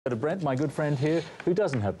To Brent, my good friend here, who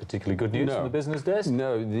doesn't have particularly good news from the business desk.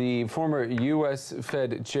 No, the former U.S.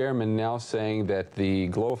 Fed chairman now saying that the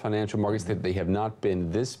global financial markets, that they have not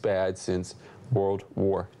been this bad since World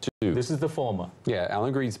War II. This is the former. Yeah,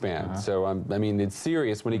 Alan Greenspan. So, I mean, it's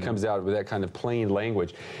serious when he comes out with that kind of plain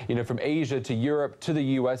language. You know, from Asia to Europe to the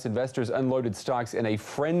U.S., investors unloaded stocks in a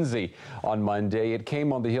frenzy on Monday. It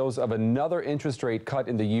came on the heels of another interest rate cut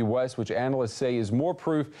in the U.S., which analysts say is more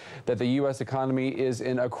proof that the U.S. economy is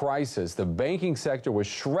in a crisis. The banking sector was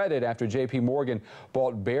shredded after J.P. Morgan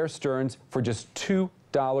bought Bear Stearns for just $2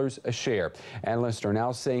 a share. Analysts are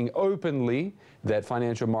now saying openly that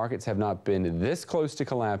financial markets have not been this close to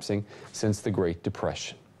collapsing since the Great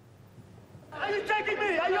Depression. Are you taking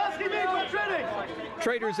me? Are you asking me for trading?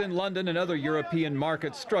 Traders in London and other European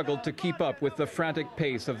markets struggled to keep up with the frantic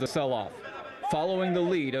pace of the sell-off, following the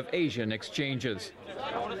lead of Asian exchanges.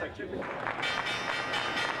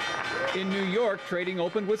 In New York, trading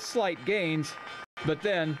opened with slight gains, but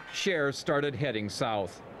then shares started heading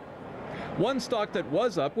south. One stock that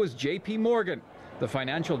was up was J.P. Morgan. The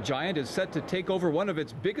financial giant is set to take over one of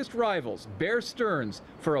its biggest rivals, Bear Stearns,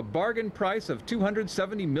 for a bargain price of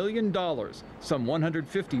 $270 million, some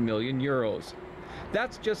 150 million euros.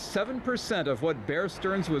 That's just 7% of what Bear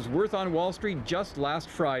Stearns was worth on Wall Street just last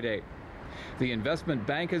Friday. The investment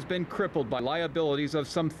bank has been crippled by liabilities of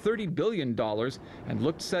some $30 billion and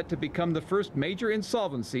looked set to become the first major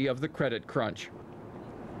insolvency of the credit crunch.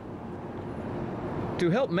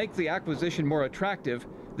 To help make the acquisition more attractive,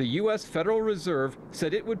 the U.S. Federal Reserve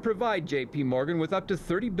said it would provide J.P. Morgan with up to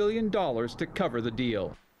 $30 billion to cover the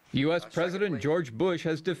deal. U.S. President George Bush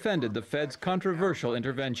has defended the Fed's controversial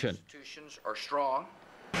intervention. Institutions are strong.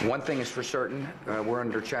 One thing is for certain, we're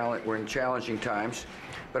in challenging times.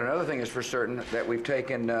 But another thing is for certain, that we've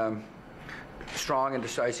taken strong and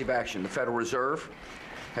decisive action. The Federal Reserve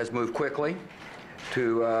has moved quickly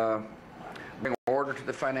to bring order to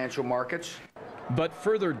the financial markets. But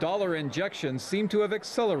further dollar injections seem to have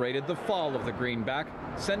accelerated the fall of the greenback,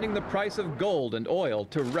 sending the price of gold and oil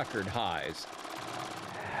to record highs.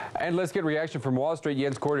 And let's get reaction from Wall Street.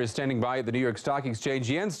 Jens Korda is standing by at the New York Stock Exchange.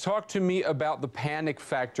 Jens, talk to me about the panic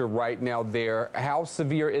factor right now there. How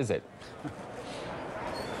severe is it?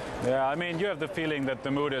 Yeah, I mean, you have the feeling that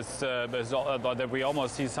the mood is that we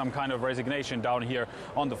almost see some kind of resignation down here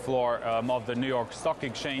on the floor of the New York Stock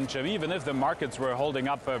Exchange. Even if the markets were holding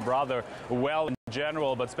up rather well in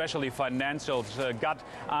general, but especially financials got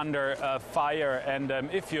under fire. And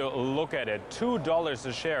if you look at it, $2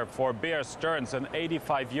 a share for Bear Stearns, an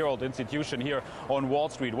 85-year-old institution here on Wall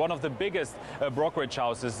Street, one of the biggest brokerage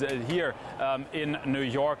houses here in New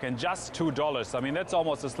York, and just $2. I mean, that's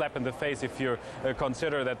almost a slap in the face if you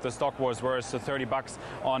consider that the stock was worth 30 bucks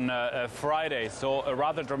on Friday. So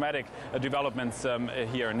rather dramatic developments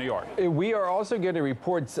here in New York. We are also getting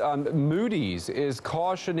reports Moody's is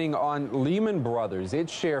cautioning on Lehman Brothers.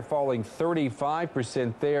 Its share falling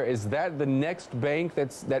 35% there. Is that the next bank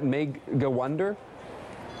that may go under?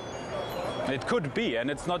 It could be, and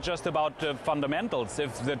it's not just about fundamentals.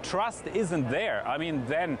 If the trust isn't there, I mean,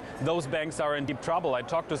 then those banks are in deep trouble. I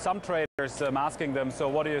talked to some traders asking them, so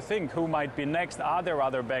what do you think? Who might be next? Are there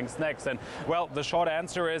other banks next? And, well, the short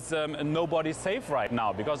answer is nobody's safe right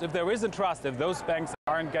now, because if there isn't trust, if those banks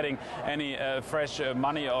aren't getting any fresh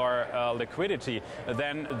money or liquidity,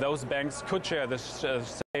 then those banks could share the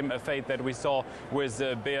same fate that we saw with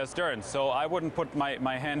Bear Stearns. So I wouldn't put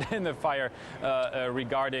my hand in the fire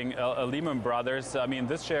regarding Lehman Brothers. I mean,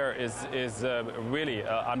 this share is really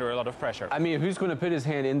under a lot of pressure. I mean, who's going to put his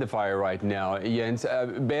hand in the fire right now, Jens?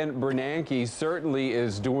 Ben Bernanke certainly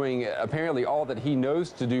is doing apparently all that he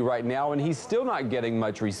knows to do right now, and he's still not getting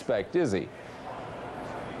much respect, is he?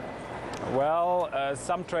 Well,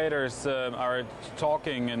 some traders are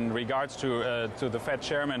talking in regards to the Fed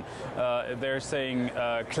chairman. They're saying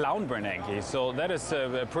clown Bernanke. So that is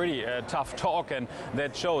a pretty tough talk, and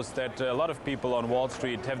that shows that a lot of people on Wall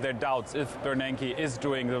Street have their doubts if Bernanke is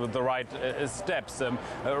doing the right steps.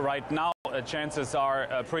 Right now, chances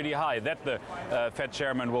are pretty high that the Fed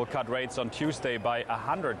chairman will cut rates on Tuesday by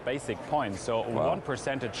 100 basic points. So wow. 1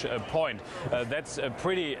 percentage point. That's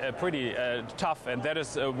pretty tough, and that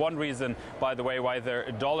is one reason, by the way, why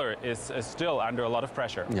the dollar is still under a lot of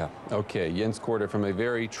pressure. Yeah. Okay. Jens Korda from a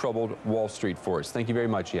very troubled Wall Street for us. Thank you very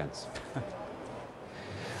much, Jens.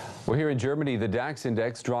 Well, here in Germany, the DAX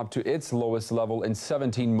index dropped to its lowest level in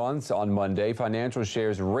 17 months on Monday. Financial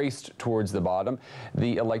shares raced towards the bottom.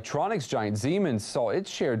 The electronics giant Siemens saw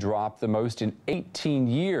its share drop the most in 18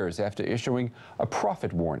 years after issuing a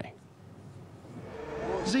profit warning.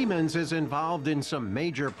 Siemens is involved in some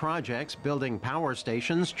major projects building power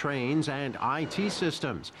stations, trains, and IT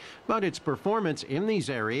systems. But its performance in these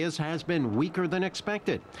areas has been weaker than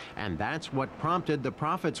expected. And that's what prompted the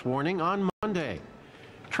profits warning on Monday.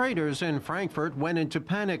 Traders in Frankfurt went into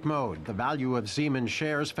panic mode. The value of Siemens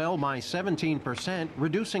shares fell by 17%,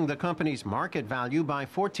 reducing the company's market value by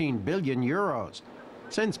 14 billion euros.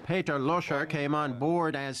 Since Peter Loscher came on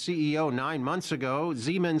board as CEO 9 months ago,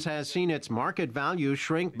 Siemens has seen its market value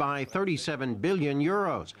shrink by 37 billion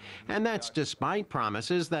euros. And that's despite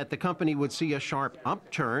promises that the company would see a sharp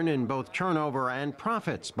upturn in both turnover and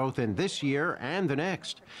profits, both in this year and the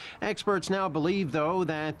next. Experts now believe, though,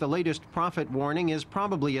 that the latest profit warning is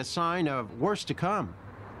probably a sign of worse to come.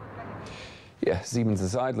 Yeah, Siemens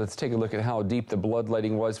aside, let's take a look at how deep the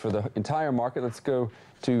bloodletting was for the entire market. Let's go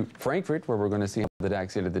to Frankfurt, where we're going to see the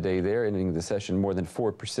DAX end of the day there, ending the session more than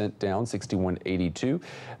 4% down, 6182.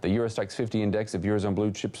 The Euro Stoxx 50 index of Eurozone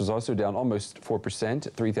blue chips was also down almost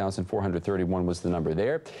 4%, 3,431 was the number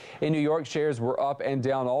there. In New York, shares were up and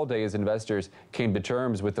down all day as investors came to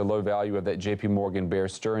terms with the low value of that JP Morgan Bear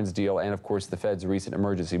Stearns deal and, of course, the Fed's recent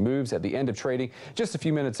emergency moves. At the end of trading just a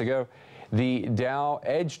few minutes ago, the Dow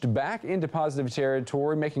edged back into positive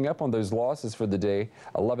territory, making up on those losses for the day.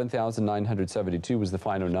 11,972 was the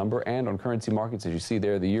final number. And on currency markets, as you see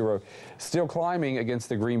there, the euro still climbing against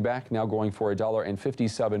the greenback, now going for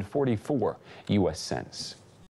 $1.5744 US cents.